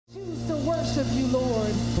worship you,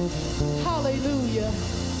 Lord. Hallelujah.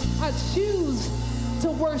 I choose to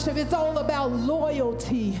worship. It's all about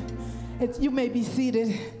loyalty. You may be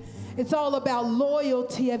seated. It's all about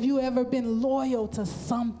loyalty. Have you ever been loyal to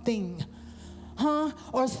something?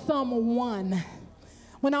 Or someone?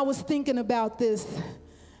 When I was thinking about this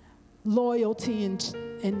loyalty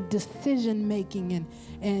and decision making,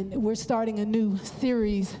 and we're starting a new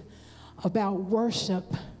series about worship.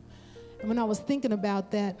 And when I was thinking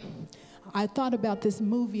about that, I thought about this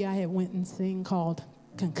movie I had went and seen called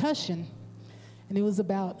Concussion. And it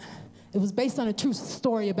was based on a true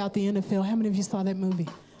story about the NFL. How many of you saw that movie?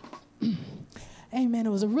 Amen. It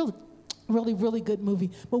was a really good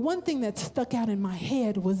movie. But one thing that stuck out in my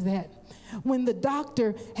head was that when the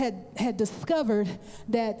doctor had discovered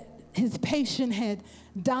that his patient had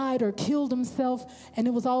died or killed himself, and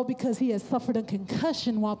it was all because he had suffered a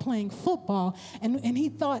concussion while playing football, and he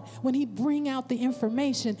thought when he bring out the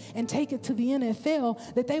information and take it to the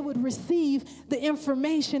NFL that they would receive the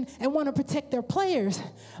information and want to protect their players,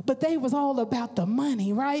 but they was all about the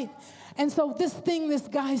money, right? And so this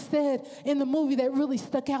guy said in the movie that really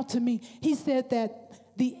stuck out to me, he said that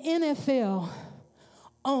the NFL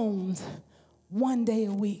owns 1 day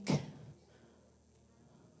a week.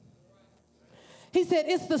 He said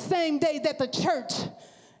it's the same day that the church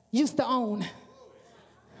used to own.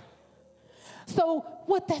 So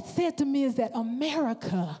what that said to me is that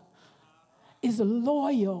America is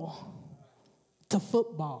loyal to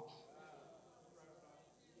football.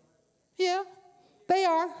 Yeah, they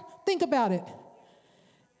are. Think about it.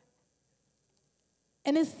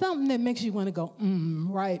 And it's something that makes you want to go,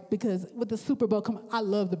 right? Because with the Super Bowl, I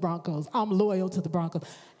love the Broncos. I'm loyal to the Broncos.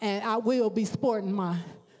 And I will be sporting my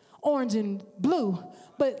orange and blue.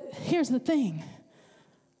 But here's the thing.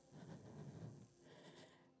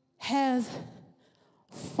 Has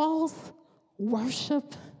false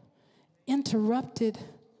worship interrupted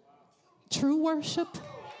true worship?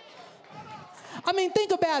 I mean,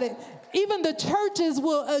 think about it. Even the churches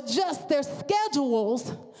will adjust their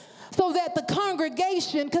schedules so that the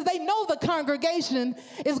congregation, because they know the congregation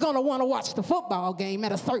is going to want to watch the football game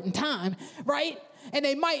at a certain time, right? And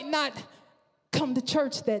they might not come to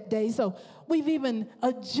church that day. So we've even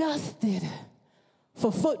adjusted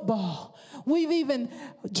for football. We've even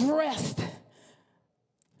dressed.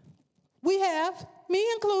 We have, me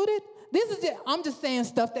included. I'm just saying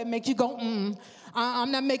stuff that makes you go,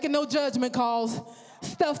 I'm not making no judgment calls.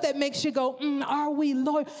 Stuff that makes you go, are we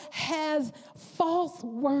loyal? Has false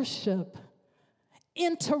worship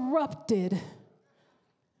interrupted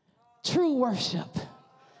true worship?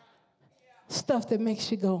 Stuff that makes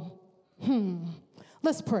you go,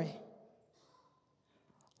 Let's pray.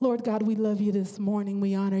 Lord God, we love you this morning.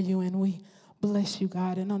 We honor you and we bless you,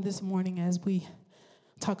 God. And on this morning, as we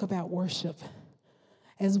talk about worship,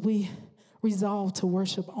 as we resolve to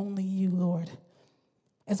worship only you, Lord,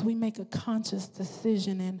 as we make a conscious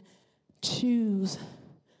decision and choose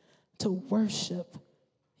to worship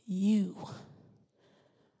you,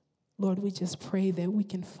 Lord, we just pray that we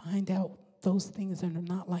can find out those things that are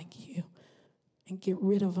not like you and get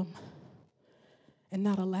rid of them and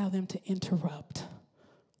not allow them to interrupt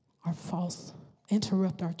our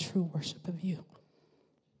true worship of you.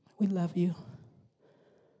 We love you.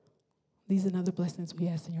 These and other blessings we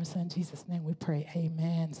ask in your son Jesus' name we pray.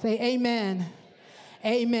 Amen. Say amen.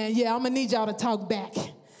 Amen. Yeah, I'm going to need y'all to talk back.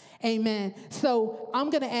 Amen. So I'm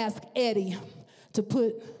going to ask Eddie to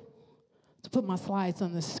put my slides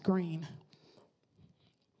on the screen.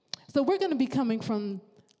 So we're going to be coming from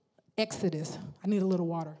Exodus. I need a little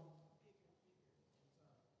water.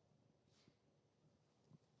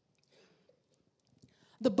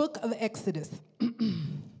 The book of Exodus.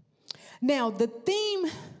 Now, the theme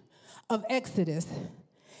of Exodus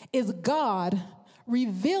is God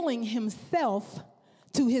revealing himself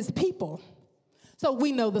to his people. So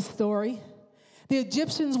we know the story. The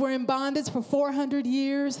Egyptians were in bondage for 400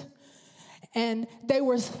 years, and they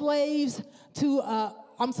were slaves to,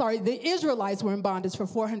 the Israelites were in bondage for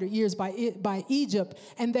 400 years by Egypt,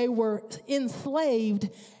 and they were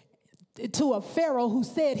enslaved to a Pharaoh who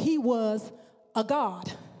said he was a god.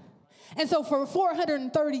 And so for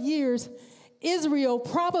 430 years, Israel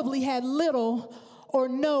probably had little or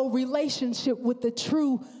no relationship with the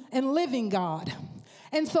true and living God.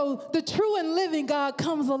 And so the true and living God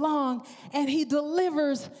comes along and he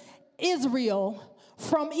delivers Israel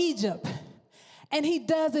from Egypt. And he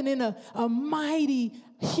does it in a mighty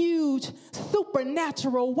huge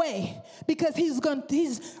supernatural way, because he's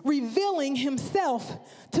revealing himself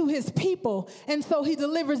to his people. And so he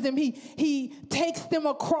delivers them. He takes them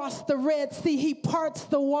across the Red Sea. He parts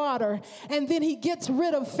the water, and then he gets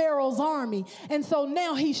rid of Pharaoh's army. And so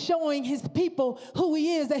now he's showing his people who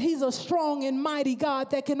he is, that he's a strong and mighty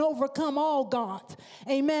God that can overcome all gods.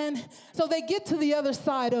 Amen. So they get to the other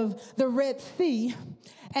side of the Red Sea,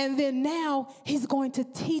 and then now he's going to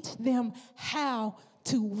teach them how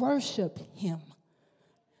to worship him.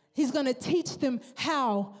 He's going to teach them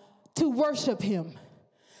how to worship him.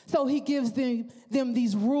 So he gives them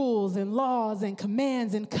these rules and laws and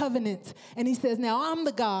commands and covenants. And he says, now I'm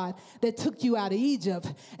the God that took you out of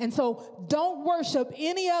Egypt. And so don't worship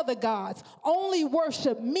any other gods. Only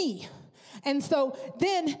worship me. And so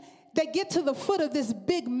then they get to the foot of this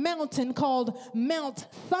big mountain called Mount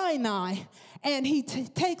Sinai. And he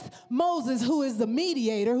takes Moses, who is the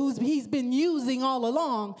mediator, he's been using all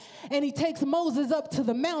along, and he takes Moses up to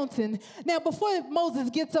the mountain. Now, before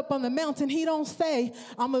Moses gets up on the mountain, he don't say,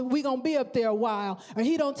 we're going to be up there a while, or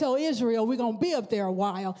he don't tell Israel, we're going to be up there a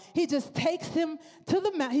while. He just takes him to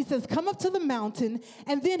the mountain. He says, come up to the mountain,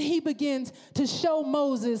 and then he begins to show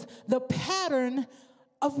Moses the pattern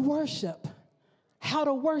of worship, how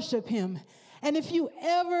to worship him. And if you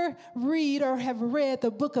ever read or have read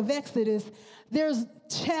the book of Exodus, there's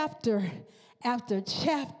chapter after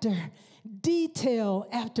chapter, detail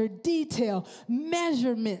after detail,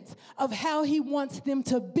 measurements of how he wants them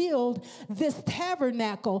to build this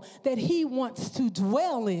tabernacle that he wants to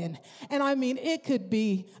dwell in. And I mean, it could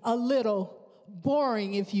be a little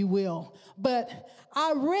boring, if you will, but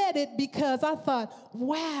I read it because I thought,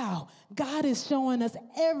 wow, God is showing us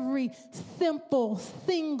every simple,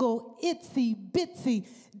 single, itsy bitsy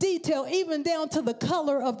detail, even down to the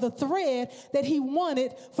color of the thread that he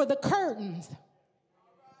wanted for the curtains.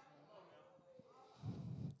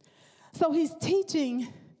 So he's teaching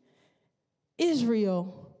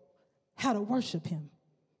Israel how to worship him,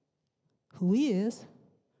 who he is.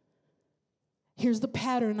 Here's the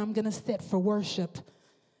pattern I'm going to set for worship,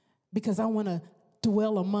 because I want to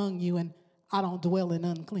dwell among you, and I don't dwell in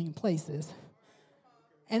unclean places.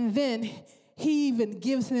 And then he even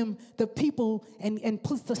gives them the people and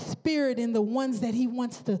puts the spirit in the ones that he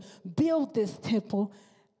wants to build this temple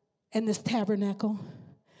and this tabernacle.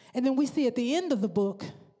 And then we see at the end of the book,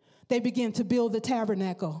 they begin to build the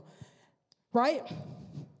tabernacle, right?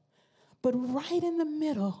 But right in the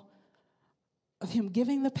middle of him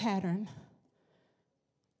giving the pattern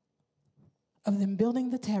of them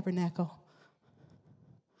building the tabernacle,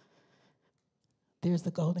 there's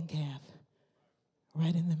the golden calf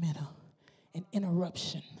right in the middle, an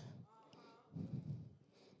interruption.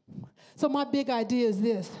 So my big idea is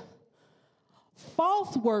this: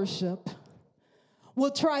 false worship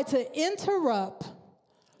will try to interrupt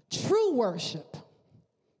true worship.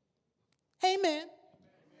 Amen.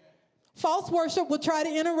 False worship will try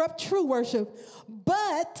to interrupt true worship.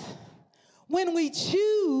 But when we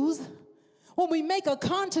make a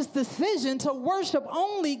conscious decision to worship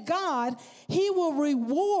only God, he will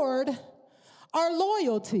reward our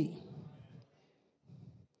loyalty.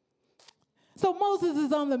 So Moses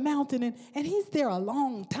is on the mountain, and he's there a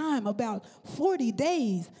long time, about 40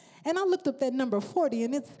 days. And I looked up that number 40,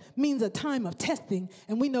 and it means a time of testing.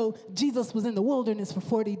 And we know Jesus was in the wilderness for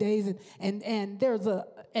 40 days, and there's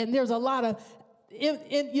a lot of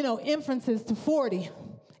inferences to 40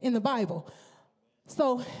 in the Bible.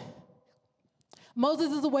 So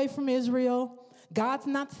Moses is away from Israel. God's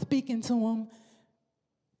not speaking to him.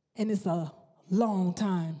 And it's a long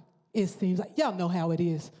time, it seems like. Y'all know how it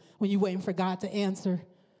is when you're waiting for God to answer,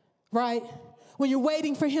 right? When you're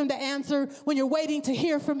waiting for him to answer, when you're waiting to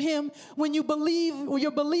hear from him, when you're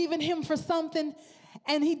believing him for something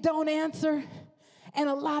and he don't answer. And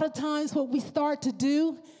a lot of times what we start to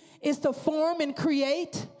do is to form and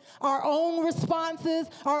create our own responses,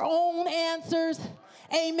 our own answers.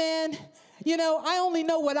 Amen. You know, I only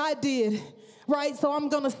know what I did, right? So I'm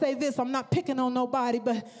going to say this. I'm not picking on nobody,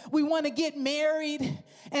 but we want to get married.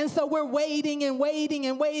 And so we're waiting and waiting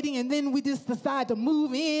and waiting. And then we just decide to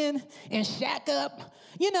move in and shack up.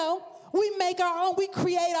 You know, we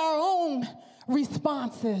create our own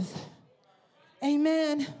responses.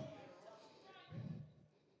 Amen.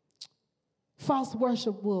 False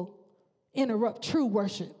worship will interrupt true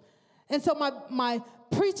worship. And so my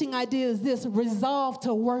preaching idea is this: resolve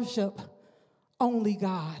to worship only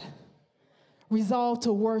God. Resolve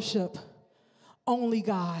to worship only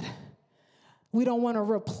God. We don't want to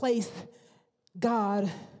replace God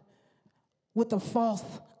with a false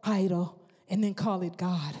idol and then call it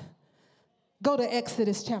God. Go to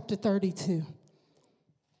Exodus chapter 32.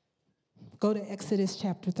 Go to Exodus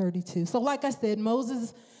chapter 32. So like I said,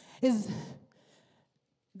 Moses is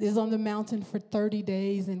on the mountain for 30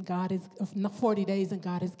 days, and 40 days, and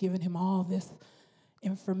God has given him all this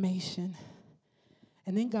information.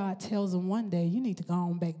 And then God tells him one day, you need to go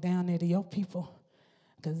on back down there to your people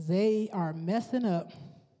because they are messing up.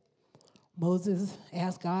 Moses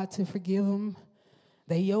asked God to forgive them.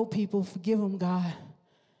 They your people, forgive them, God.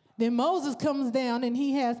 Then Moses comes down, and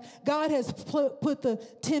God has put the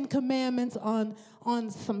 10 Commandments on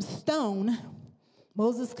some stone.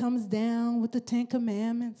 Moses comes down with the 10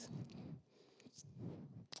 Commandments,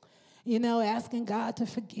 asking God to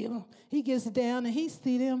forgive him. He gets down and he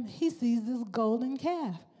sees this golden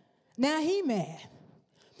calf. Now he mad.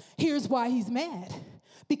 Here's why he's mad.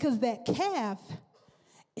 Because that calf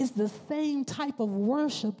is the same type of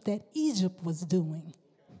worship that Egypt was doing.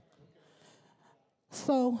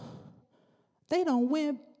 So they done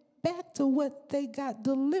went back to what they got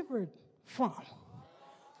delivered from.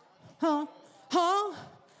 Huh?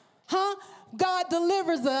 God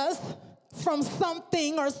delivers us from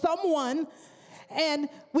something or someone, and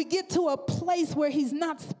we get to a place where he's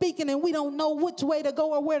not speaking and we don't know which way to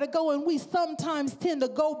go or where to go, and we sometimes tend to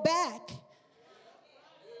go back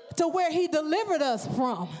to where he delivered us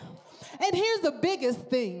from. And here's the biggest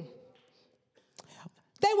thing.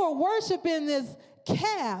 They were worshiping this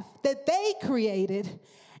calf that they created,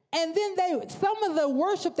 and then some of the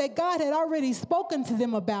worship that God had already spoken to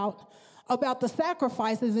them about the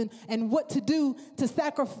sacrifices and what to do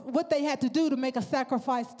what they had to do to make a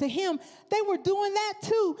sacrifice to him, they were doing that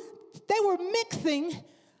too. They were mixing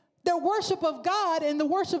their worship of God and the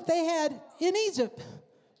worship they had in Egypt.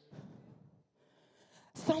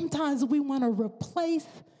 Sometimes we want to replace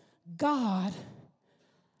God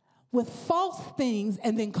with false things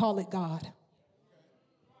and then call it God.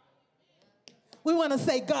 We want to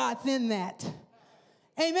say God's in that.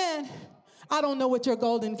 Amen. I don't know what your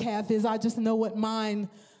golden calf is. I just know what mine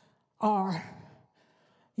are.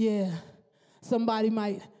 Yeah. Somebody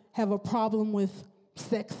might have a problem with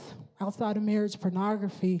sex outside of marriage,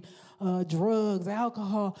 pornography, drugs,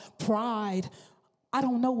 alcohol, pride. I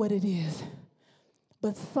don't know what it is.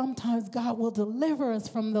 But sometimes God will deliver us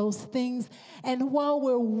from those things. And while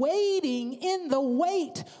we're waiting in the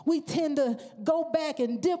wait, we tend to go back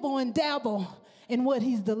and dibble and dabble in what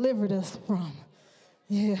he's delivered us from.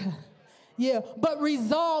 Yeah, but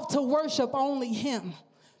resolve to worship only him.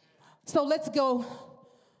 So let's go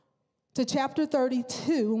to chapter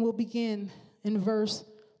 32, and we'll begin in verse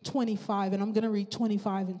 25. And I'm going to read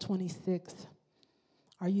 25 and 26.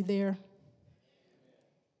 Are you there?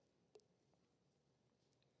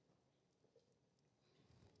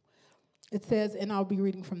 It says, and I'll be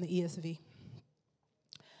reading from the ESV.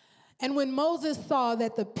 And when Moses saw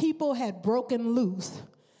that the people had broken loose,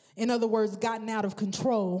 in other words, gotten out of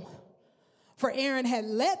control, for Aaron had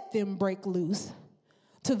let them break loose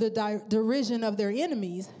to the derision of their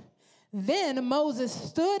enemies, then Moses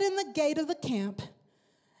stood in the gate of the camp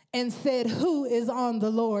and said, who is on the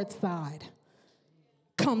Lord's side?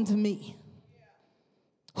 Come to me.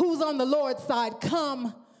 Who's on the Lord's side?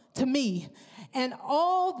 Come to me. And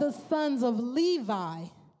all the sons of Levi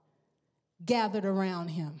gathered around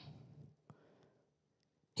him.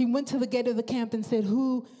 He went to the gate of the camp and said,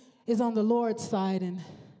 who is on the Lord's side? And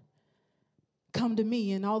come to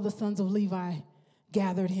me. And all the sons of Levi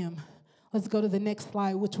gathered him. Let's go to the next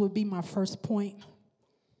slide, which would be my first point.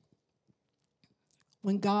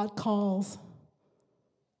 When God calls,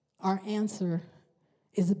 our answer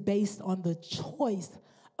is based on the choice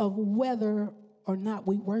of whether or not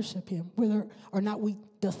we worship him, whether or not we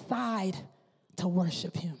decide to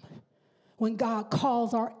worship him. When God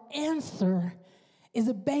calls, our answer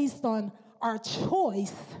is based on our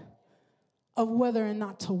choice of whether or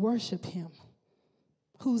not to worship him.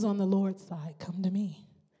 Who's on the Lord's side? Come to me.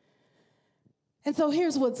 And so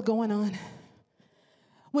here's what's going on.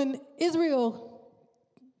 When Israel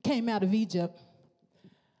came out of Egypt,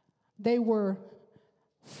 they were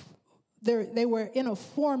in a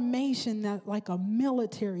formation that like a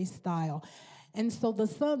military style. And so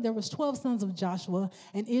there was 12 sons of Joshua,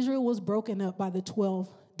 and Israel was broken up by the 12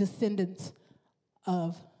 descendants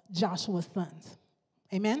of Joshua's sons.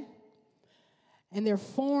 Amen? And they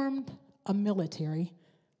formed a military,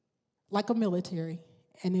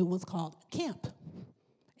 and it was called a camp,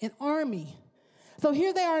 an army. So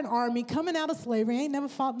here they are, an army coming out of slavery, ain't never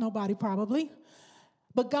fought nobody probably,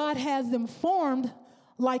 but God has them formed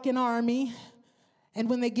like an army, and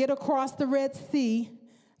when they get across the Red Sea,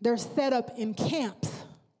 they're set up in camps.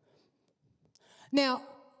 Now,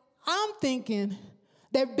 I'm thinking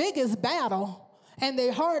their biggest battle and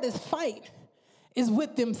their hardest fight is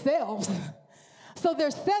with themselves. So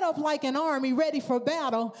they're set up like an army ready for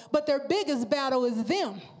battle, but their biggest battle is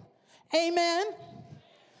them. Amen?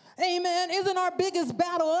 Amen. Isn't our biggest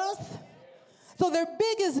battle us? So their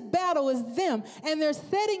biggest battle is them, and they're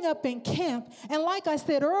setting up in camp. And like I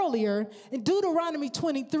said earlier, in Deuteronomy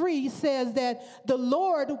 23 says that the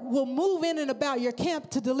Lord will move in and about your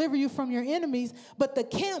camp to deliver you from your enemies, but the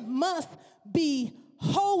camp must be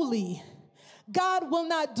holy. God will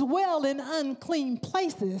not dwell in unclean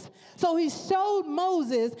places. So he showed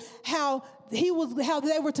Moses how they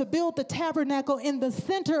were to build the tabernacle in the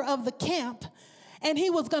center of the camp, and he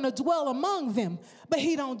was going to dwell among them. But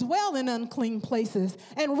he don't dwell in unclean places.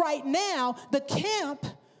 And right now, the camp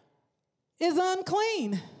is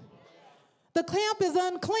unclean. The camp is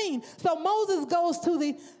unclean. So Moses goes to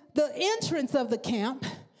the entrance of the camp,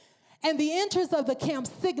 and the entrance of the camp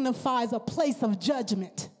signifies a place of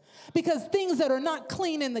judgment, because things that are not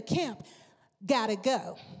clean in the camp got to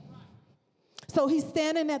go. So he's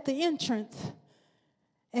standing at the entrance,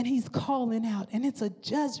 and he's calling out, and it's a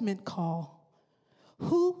judgment call.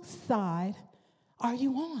 Whose side are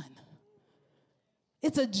you on?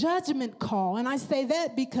 It's a judgment call, and I say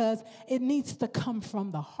that because it needs to come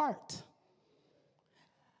from the heart.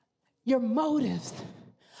 Your motives,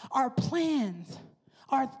 our plans,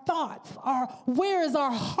 our thoughts, where is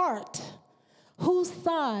our heart? Whose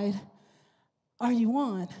side are you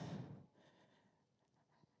on?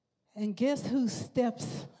 And guess who steps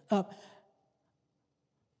up?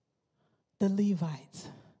 The Levites.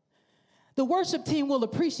 The worship team will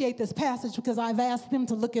appreciate this passage because I've asked them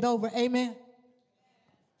to look it over. Amen.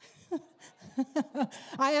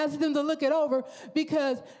 I asked them to look it over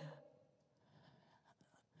because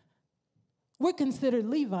we're considered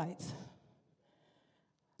Levites.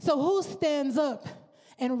 So who stands up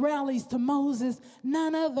and rallies to Moses?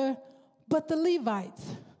 None other but the Levites.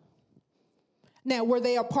 Now, were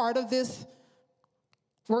they a part of this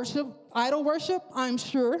worship, idol worship? I'm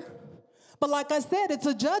sure. But like I said, it's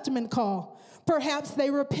a judgment call. Perhaps they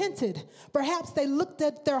repented. Perhaps they looked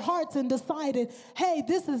at their hearts and decided, hey,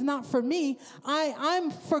 this is not for me. I'm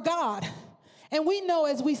for God. And we know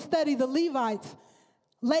as we study the Levites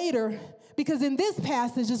later, because in this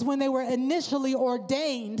passage is when they were initially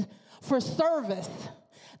ordained for service.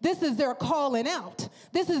 This is their calling out.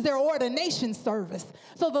 This is their ordination service.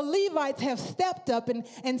 So the Levites have stepped up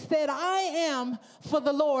and said, I am for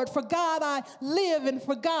the Lord. For God I live and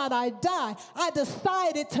for God I die. I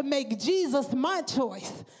decided to make Jesus my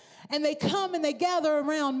choice. And they come and they gather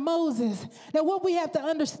around Moses. Now what we have to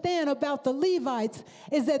understand about the Levites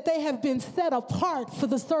is that they have been set apart for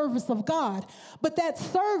the service of God. But that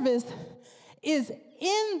service is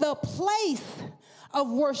in the place of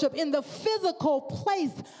worship, in the physical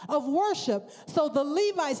place of worship. So the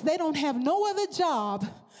Levites, they don't have no other job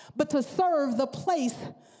but to serve the place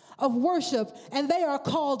of worship. And they are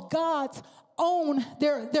called God's own,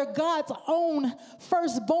 they're God's own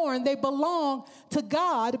firstborn. They belong to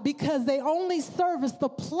God because they only service the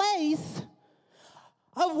place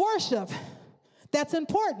of worship. That's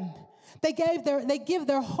important. They give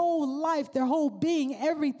their whole life, their whole being,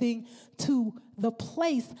 everything to the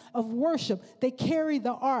place of worship. They carry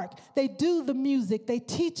the ark. They do the music. They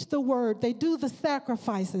teach the word. They do the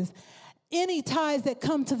sacrifices. Any tithes that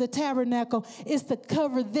come to the tabernacle is to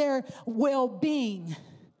cover their well-being.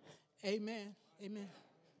 Amen. Amen.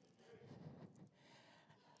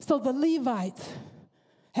 So the Levites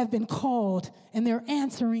have been called, and they're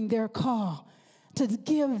answering their call to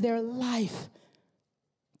give their life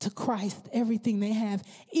to Christ, everything they have.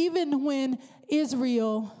 Even when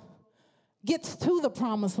Israel gets to the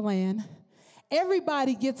promised land,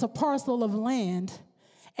 everybody gets a parcel of land.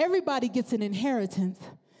 Everybody gets an inheritance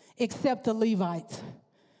except the Levites.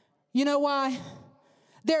 You know why?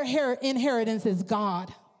 Their inheritance is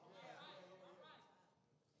God.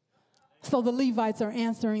 So the Levites are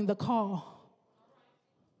answering the call.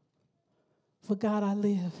 For God I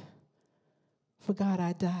live. For God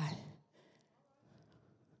I die.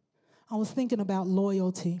 I was thinking about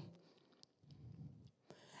loyalty.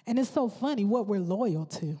 And it's so funny what we're loyal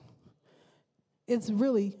to. It's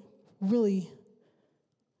really, really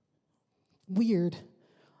weird.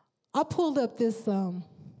 I pulled up this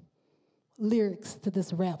lyrics to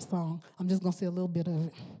this rap song. I'm just going to say a little bit of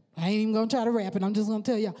it. I ain't even going to try to rap it. I'm just going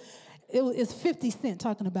to tell you. It's 50 Cent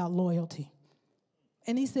talking about loyalty.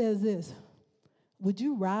 And he says this, would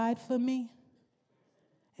you ride for me?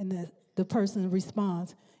 And the person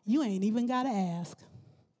responds, you ain't even got to ask.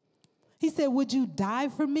 He said, would you die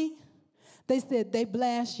for me? They said, they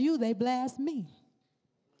blast you, they blast me.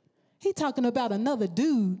 He talking about another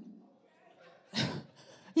dude.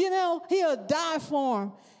 You know, he'll die for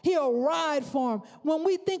him. He'll ride for him. When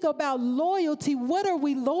we think about loyalty, what are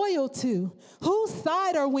we loyal to? Whose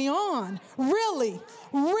side are we on? Really,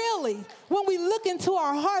 really, when we look into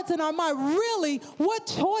our hearts and our mind, really, what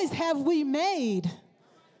choice have we made?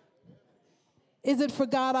 Is it for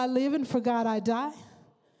God I live and for God I die?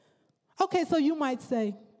 Okay, so you might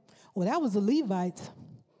say, well, that was the Levites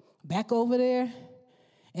back over there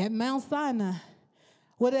at Mount Sinai.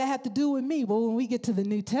 What did that have to do with me? Well, when we get to the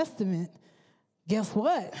New Testament, guess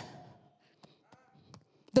what?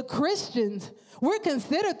 The Christians, we're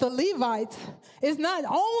considered the Levites. It's not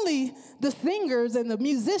only the singers and the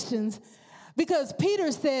musicians, because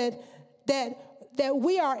Peter said that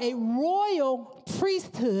we are a royal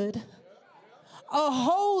priesthood, a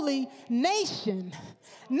holy nation.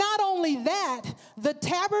 Not only that, the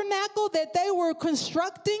tabernacle that they were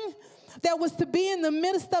constructing that was to be in the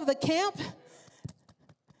midst of the camp,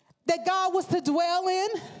 that God was to dwell in,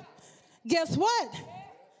 guess what?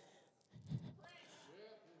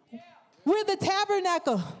 We're the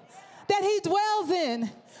tabernacle that he dwells in.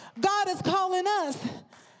 God is calling us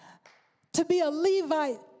to be a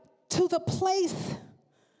Levite to the place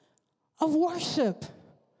of worship.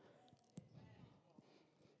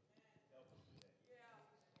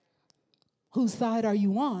 Whose side are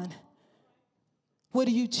you on? What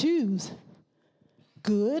do you choose?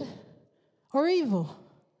 Good or evil?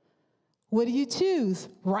 What do you choose?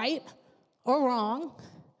 Right or wrong?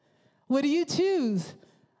 What do you choose?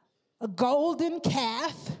 A golden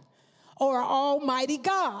calf or Almighty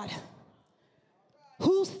God?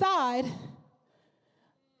 Whose side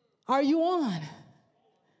are you on?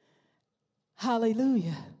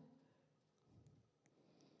 Hallelujah.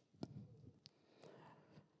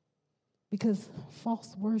 Because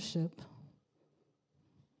false worship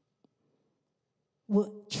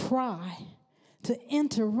will try to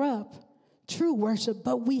interrupt true worship,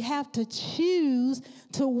 but we have to choose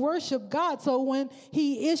to worship God. So when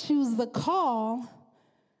he issues the call,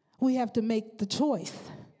 we have to make the choice.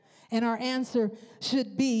 And our answer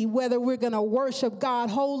should be whether we're going to worship God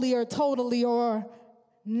wholly or totally or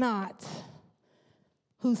not.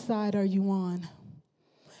 Whose side are you on?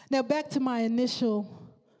 Now back to my initial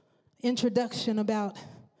introduction about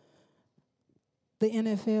the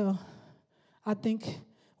NFL. I think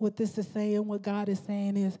what this is saying, what God is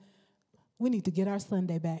saying is, we need to get our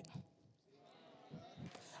Sunday back.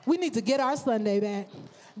 We need to get our Sunday back.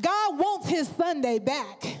 God wants his Sunday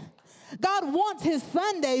back. God wants his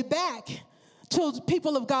Sunday back. To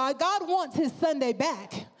people of God, God wants his Sunday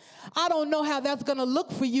back. I don't know how that's going to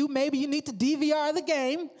look for you. Maybe you need to DVR the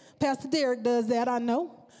game. Pastor Derek does that, I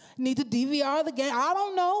know. You need to DVR the game. I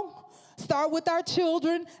don't know. Start with our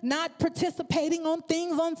children not participating on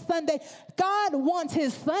things on Sunday. God wants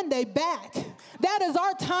his Sunday back. That is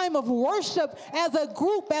our time of worship as a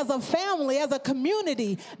group, as a family, as a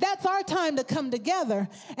community. That's our time to come together.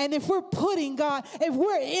 And if we're putting God, if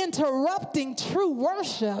we're interrupting true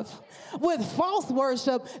worship with false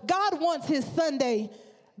worship, God wants his Sunday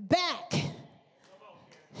back.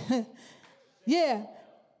 Yeah,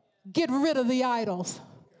 get rid of the idols.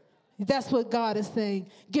 That's what God is saying.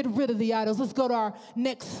 Get rid of the idols. Let's go to our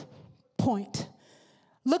next point.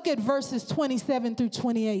 Look at verses 27 through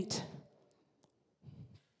 28.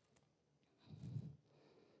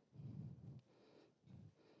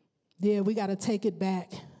 Yeah, we got to take it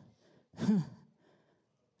back.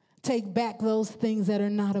 Take back those things that are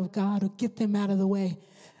not of God, or get them out of the way.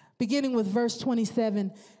 Beginning with verse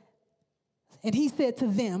 27. And he said to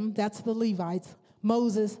them, that's the Levites,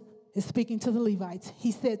 Moses is speaking to the Levites.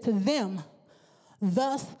 He said to them,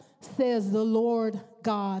 thus says the Lord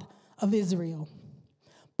God of Israel,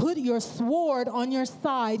 put your sword on your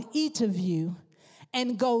side, each of you,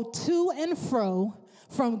 and go to and fro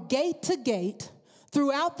from gate to gate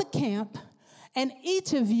throughout the camp, and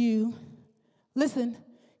each of you, listen,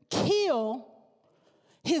 kill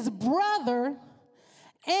his brother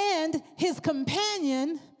and his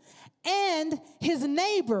companion and his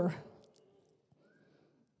neighbor.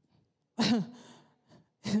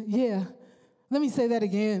 Yeah, let me say that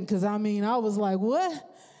again, because I was like, what?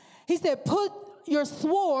 He said, put your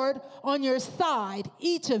sword on your side,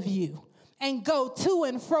 each of you, and go to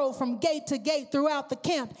and fro from gate to gate throughout the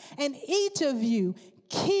camp, and each of you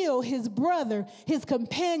kill his brother, his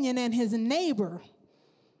companion, and his neighbor.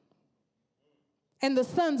 And the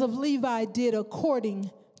sons of Levi did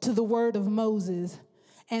according to the word of Moses.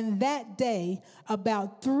 And that day,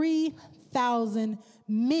 about 3,000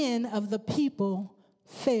 men of the people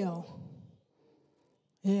fell.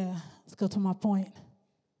 Yeah, let's go to my point.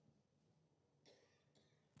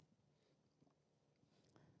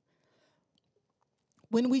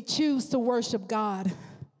 When we choose to worship God,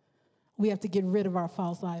 we have to get rid of our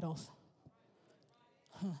false idols.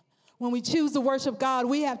 When we choose to worship God,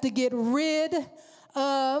 we have to get rid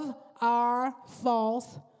of our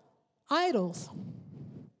false idols.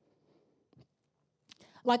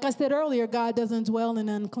 Like I said earlier, God doesn't dwell in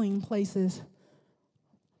unclean places.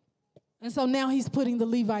 And so now he's putting the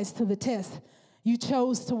Levites to the test. You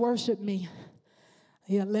chose to worship me.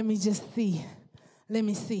 Yeah, let me just see. Let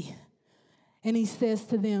me see. And he says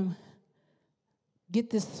to them, get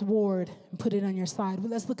this sword and put it on your side. Well,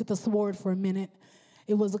 let's look at the sword for a minute.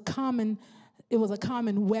 It was a common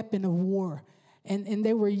weapon of war. And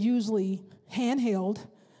they were usually handheld,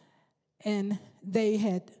 and they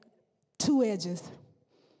had two edges.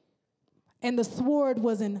 And the sword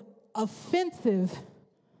was an offensive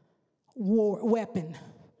war weapon.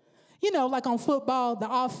 You know, like on football, the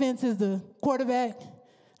offense is the quarterback,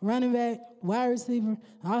 running back, wide receiver,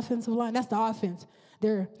 offensive line. That's the offense.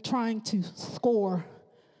 They're trying to score,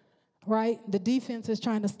 right? The defense is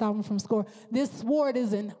trying to stop them from scoring. This sword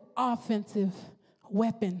is an offensive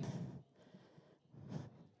weapon.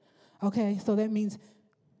 Okay, so that means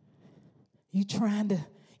you're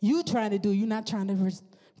not trying to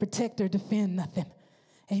protect or defend nothing.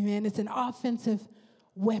 Amen. It's an offensive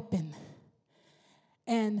weapon.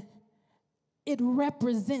 And it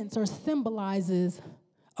represents or symbolizes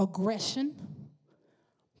aggression,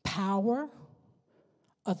 power,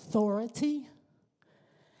 authority,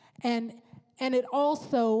 and it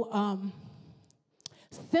also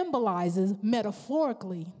symbolizes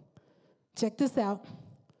metaphorically, check this out,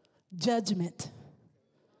 judgment.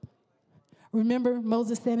 Remember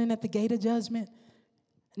Moses standing at the gate of judgment?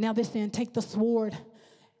 Now they're saying, take the sword.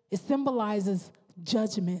 It symbolizes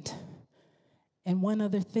judgment. And one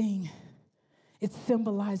other thing, it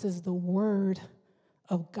symbolizes the word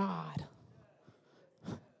of God.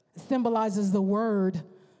 It symbolizes the word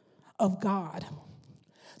of God.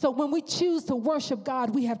 So when we choose to worship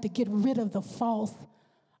God, we have to get rid of the false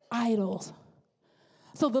idols.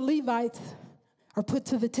 So the Levites are put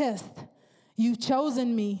to the test. You've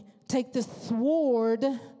chosen me. Take the sword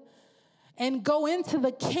and go into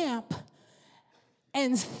the camp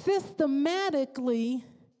and systematically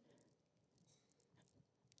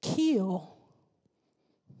kill.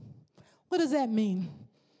 What does that mean?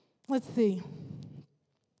 Let's see.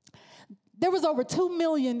 There was over 2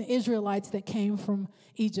 million Israelites that came from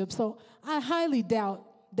Egypt, so I highly doubt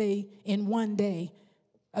they, in one day,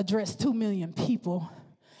 addressed 2 million people.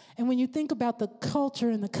 And when you think about the culture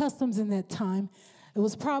and the customs in that time, it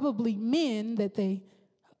was probably men that they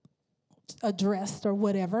addressed or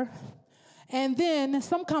whatever. And then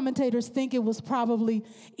some commentators think it was probably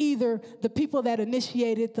either the people that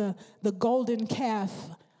initiated the golden calf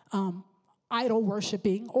idol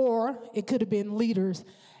worshiping, or it could have been leaders.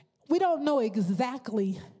 We don't know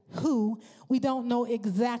exactly who. We don't know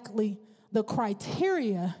exactly the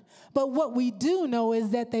criteria. But what we do know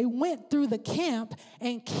is that they went through the camp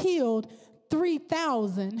and killed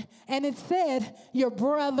 3,000. And it said your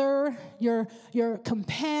brother, your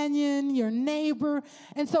companion, your neighbor.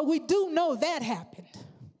 And so we do know that happened.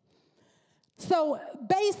 So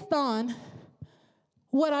based on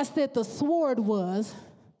what I said the sword was,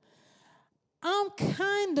 I'm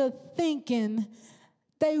kind of thinking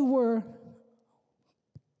they were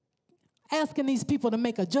asking these people to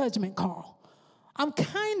make a judgment call. I'm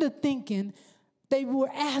kind of thinking they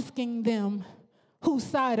were asking them, whose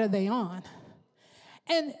side are they on?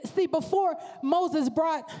 And see, before Moses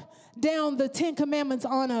brought down the 10 Commandments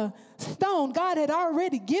on a stone, God had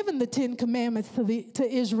already given the 10 Commandments to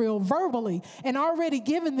Israel verbally and already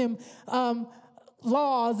given them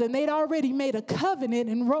laws, and they'd already made a covenant,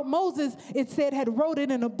 and Moses, it said, had wrote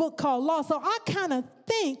it in a book called law. So I kind of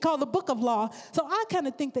think, called the book of law, so I kind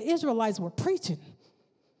of think the Israelites were preaching.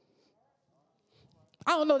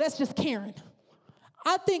 I don't know, that's just Karen.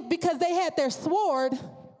 I think because they had their sword,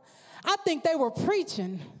 I think they were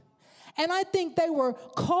preaching. And I think they were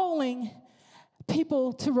calling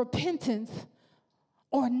people to repentance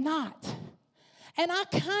or not. And I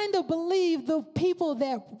kind of believe the people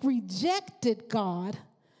that rejected God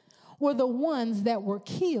were the ones that were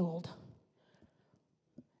killed.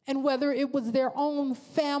 And whether it was their own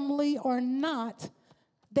family or not,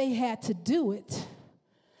 they had to do it.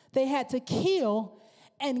 They had to kill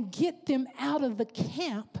and get them out of the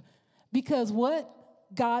camp, because what?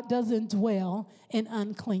 God doesn't dwell in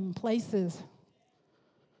unclean places.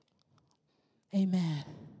 Amen.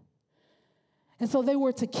 And so they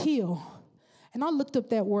were to kill. And I looked up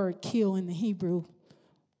that word kill in the Hebrew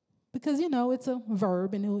because, you know, it's a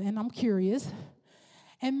verb, and I'm curious.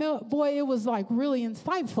 And boy, it was like really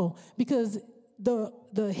insightful, because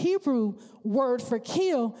the Hebrew word for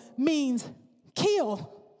kill means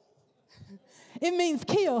kill. It means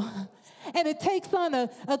kill. And it takes on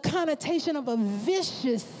a connotation of a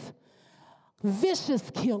vicious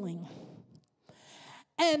killing.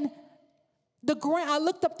 And I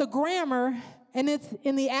looked up the grammar, and it's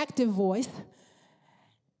in the active voice.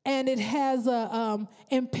 And it has and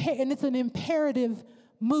it's an imperative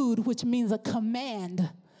mood, which means a command.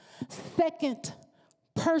 Second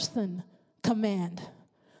person command.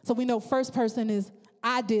 So we know first person is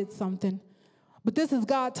I did something. But this is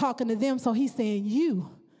God talking to them, so he's saying you,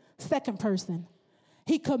 second person.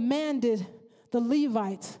 He commanded the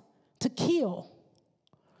Levites to kill.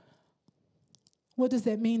 What does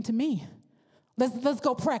that mean to me? Let's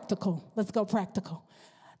go practical. Let's go practical.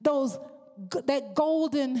 That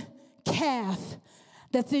golden calf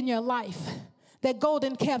that's in your life, that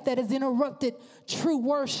golden calf that has interrupted true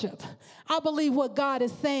worship. I believe what God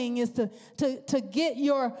is saying is to get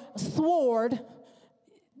your sword,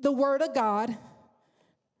 the word of God,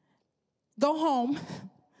 go home,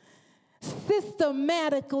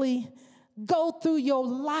 systematically go through your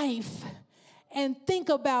life and think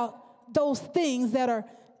about those things that are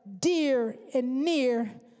dear and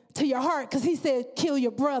near to your heart. Because he said, kill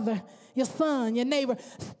your brother, your son, your neighbor.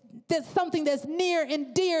 That's something that's near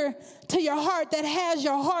and dear to your heart, that has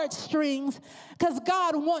your heartstrings, because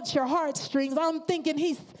God wants your heartstrings. I'm thinking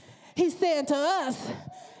he's saying to us,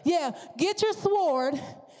 yeah, get your sword,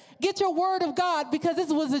 get your word of God, because this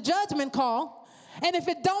was a judgment call. And if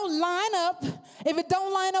it don't line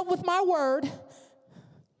up with my word,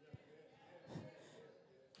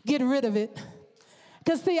 get rid of it.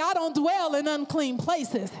 Because see, I don't dwell in unclean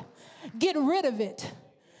places. Get rid of it.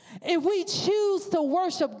 If we choose to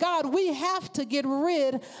worship God, we have to get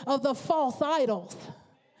rid of the false idols.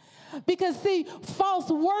 Because see, false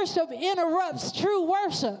worship interrupts true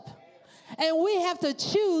worship. And we have to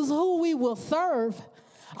choose who we will serve.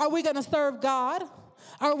 Are we going to serve God?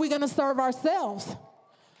 Or are we going to serve ourselves?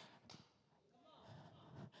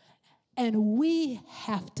 And we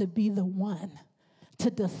have to be the one to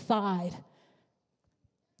decide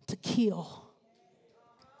to kill,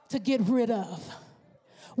 to get rid of.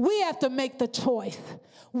 We have to make the choice.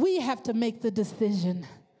 We have to make the decision.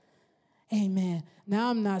 Amen. Now,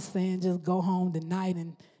 I'm not saying just go home tonight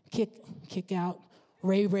and kick out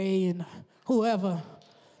Ray and whoever.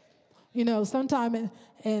 You know, sometimes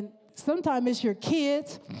it's your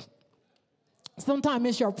kids. Sometimes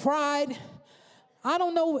it's your pride. I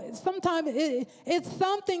don't know. Sometimes it's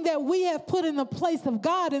something that we have put in the place of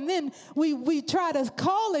God, and then we try to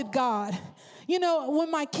call it God. You know,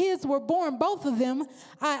 when my kids were born, both of them,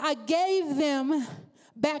 I gave them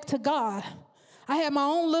back to God. I had my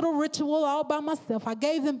own little ritual all by myself. I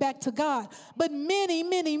gave them back to God. But many,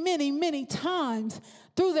 many, many, many times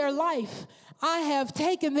through their life, I have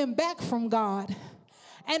taken them back from God.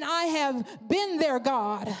 And I have been their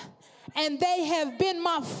God. And they have been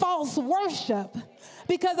my false worship,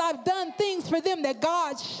 because I've done things for them that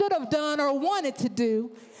God should have done or wanted to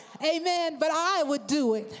do. Amen. But I would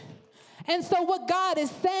do it. And so what God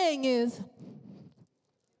is saying is,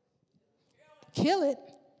 kill it.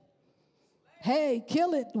 Hey,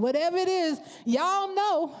 kill it. Whatever it is, y'all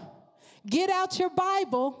know. Get out your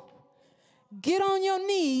Bible. Get on your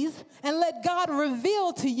knees and let God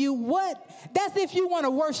reveal to you what. That's if you want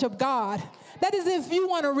to worship God. That is if you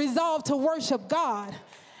want to resolve to worship God.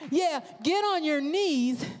 Yeah, get on your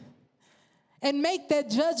knees and make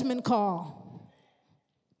that judgment call.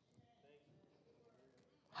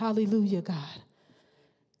 Hallelujah, God.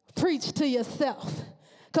 Preach to yourself.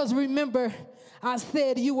 Because remember, I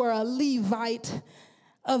said you were a Levite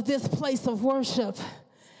of this place of worship.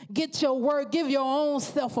 Get your word. Give your own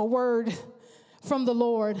self a word from the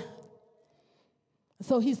Lord.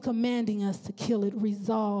 So he's commanding us to kill it.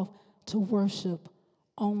 Resolve to worship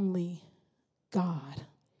only God.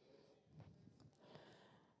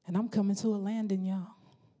 And I'm coming to a landing, y'all.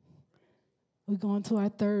 We're going to our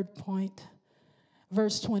third point.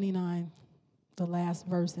 Verse 29, the last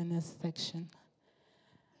verse in this section.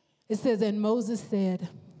 It says, and Moses said,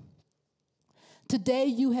 today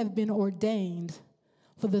you have been ordained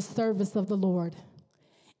for the service of the Lord,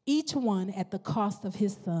 each one at the cost of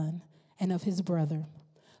his son and of his brother,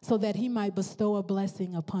 so that he might bestow a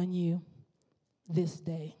blessing upon you this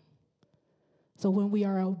day. So when we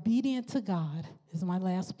are obedient to God, is my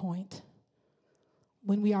last point.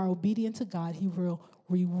 When we are obedient to God, he will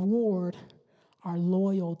reward our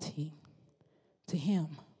loyalty to him.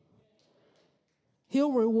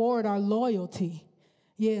 He'll reward our loyalty.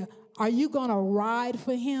 Yeah. Are you going to ride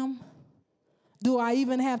for him? Do I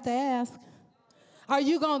even have to ask? Are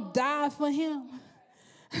you going to die for him?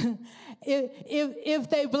 If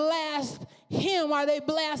they blast him, are they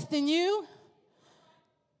blasting you?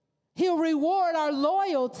 He'll reward our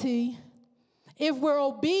loyalty if we're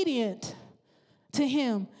obedient to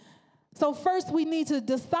him. So first we need to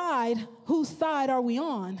decide whose side are we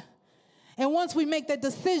on. And once we make that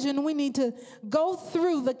decision, we need to go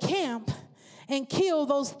through the camp and kill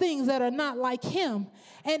those things that are not like him.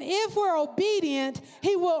 And if we're obedient,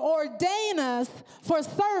 he will ordain us for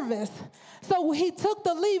service. So he took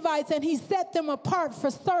the Levites and he set them apart for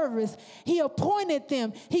service. He appointed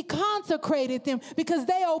them. He consecrated them because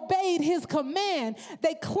they obeyed his command.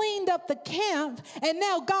 They cleaned up the camp, and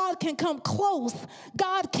now God can come close.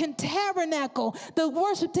 God can tabernacle. The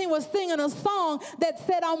worship team was singing a song that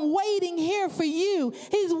said, I'm waiting here for you.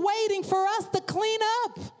 He's waiting for us to clean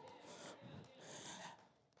up.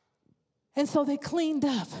 And so they cleaned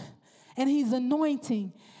up, and he's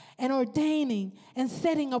anointing and ordaining and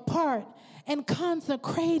setting apart and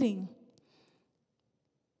consecrating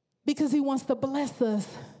because he wants to bless us.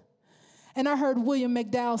 And I heard William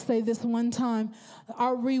McDowell say this one time,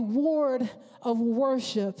 our reward of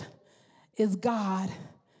worship is God,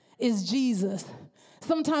 is Jesus.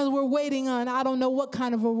 Sometimes we're waiting on, I don't know what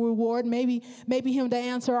kind of a reward, maybe him to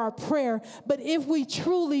answer our prayer. But if we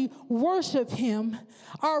truly worship him,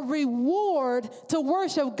 our reward to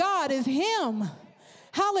worship God is him.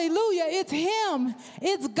 Hallelujah. It's him.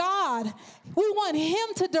 It's God. We want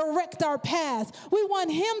him to direct our paths. We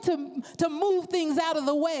want him to move things out of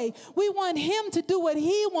the way. We want him to do what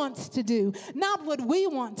he wants to do, not what we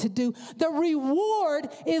want to do. The reward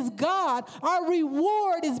is God. Our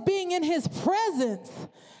reward is being in his presence.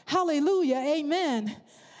 Hallelujah. Amen.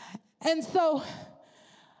 And so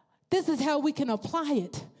this is how we can apply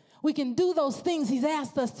it. We can do those things he's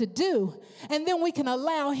asked us to do, and then we can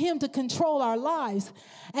allow him to control our lives,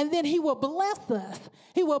 and then he will bless us.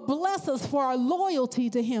 He will bless us for our loyalty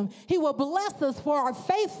to him. He will bless us for our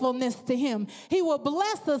faithfulness to him. He will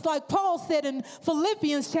bless us, like Paul said in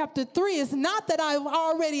Philippians chapter 3, it's not that I've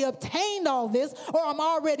already obtained all this or I'm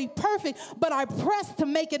already perfect, but I press to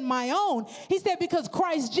make it my own. He said, because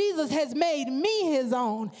Christ Jesus has made me his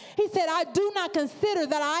own. He said, I do not consider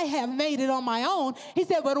that I have made it on my own. He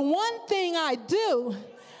said, but one thing I do,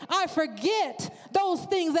 I forget those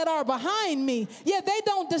things that are behind me. Yeah, they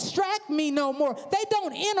don't distract me no more. They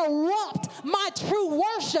don't interrupt my true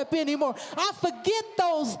worship anymore. I forget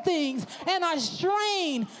those things and I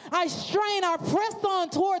strain, I press on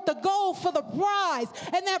toward the goal for the prize,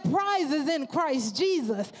 and that prize is in Christ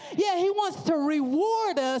Jesus. Yeah, he wants to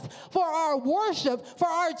reward us for our worship, for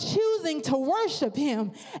our choosing to worship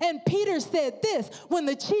him. And Peter said this, when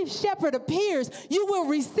the chief shepherd appears, you will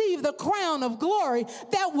receive the crown of glory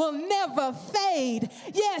that will never fade.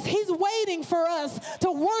 Yes, he's waiting for us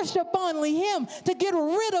to worship only him, to get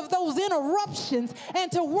rid of those interruptions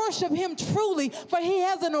and to worship him truly, for he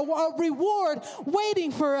has a reward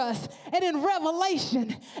waiting for us. And in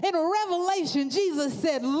Revelation, Jesus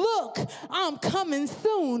said, look, I'm coming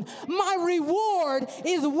soon. My reward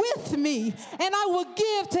is with me, and I will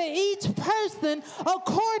give to each person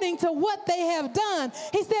according to what they have done.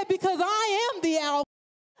 He said, because I am the Alpha,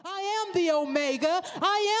 I am the Omega,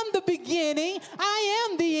 I am the beginning, I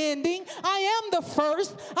am the ending, I am the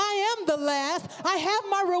first, I am the last. I have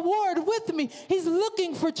my reward with me. He's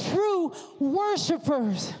looking for true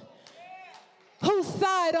worshipers. Whose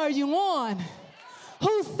side are you on?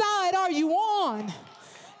 Whose side are you on?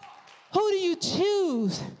 Who do you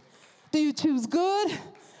choose? Do you choose good?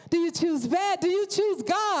 Do you choose bad? Do you choose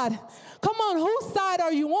God? Come on, whose side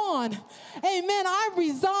are you on? Amen. I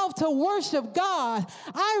resolve to worship God.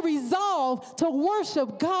 I resolve to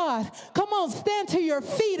worship God. Come on, stand to your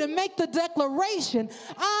feet and make the declaration.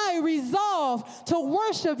 I resolve to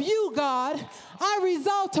worship you, God. I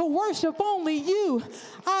resolve to worship only you.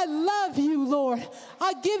 I love you, Lord.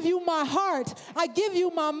 I give you my heart. I give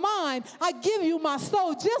you my mind. I give you my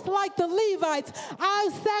soul. Just like the Levites, I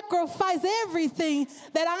sacrifice everything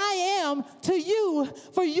that I am to you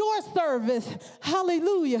for your service.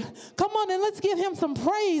 Hallelujah. Come on and let's give him some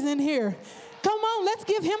praise in here. Come on, let's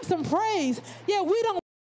give him some praise. Yeah, we don't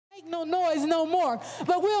make no noise no more,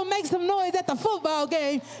 but we'll make some noise at the football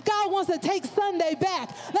game. God wants to take Sunday back.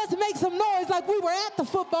 Let's make some noise like we were at the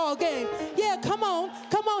football game. Yeah, come on.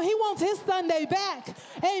 He wants his Sunday back.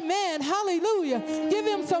 Amen. Hallelujah. Give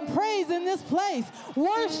him some praise in this place.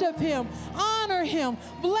 Worship him. Honor him.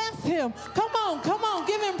 Bless him. Come on.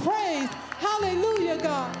 Give him praise. Hallelujah,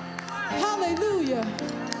 God. Hallelujah.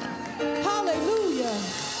 Hallelujah.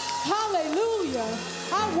 Hallelujah.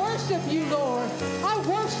 I worship you, Lord. I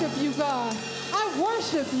worship you, God. I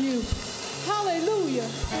worship you. Hallelujah.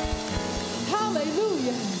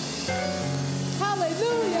 Hallelujah.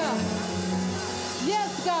 Hallelujah.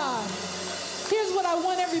 Yes, God. Here's what I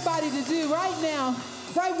want everybody to do right now.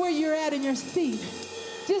 right where you're at in your seat,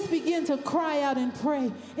 just begin to cry out and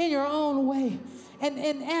pray in your own way.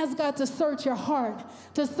 And ask God to search your heart,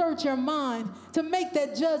 to search your mind, to make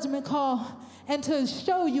that judgment call, and to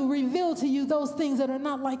show you, reveal to you those things that are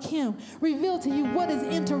not like him. Reveal to you what has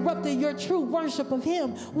interrupted your true worship of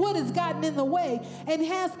him, what has gotten in the way, and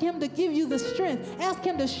ask him to give you the strength. Ask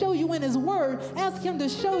him to show you in his word. Ask him to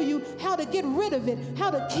show you how to get rid of it,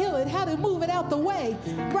 how to kill it, how to move it out the way.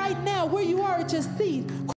 Right now, where you are at your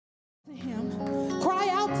seat, cry out to him. Cry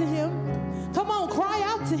out to him. Come on, cry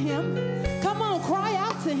out to him. Come on.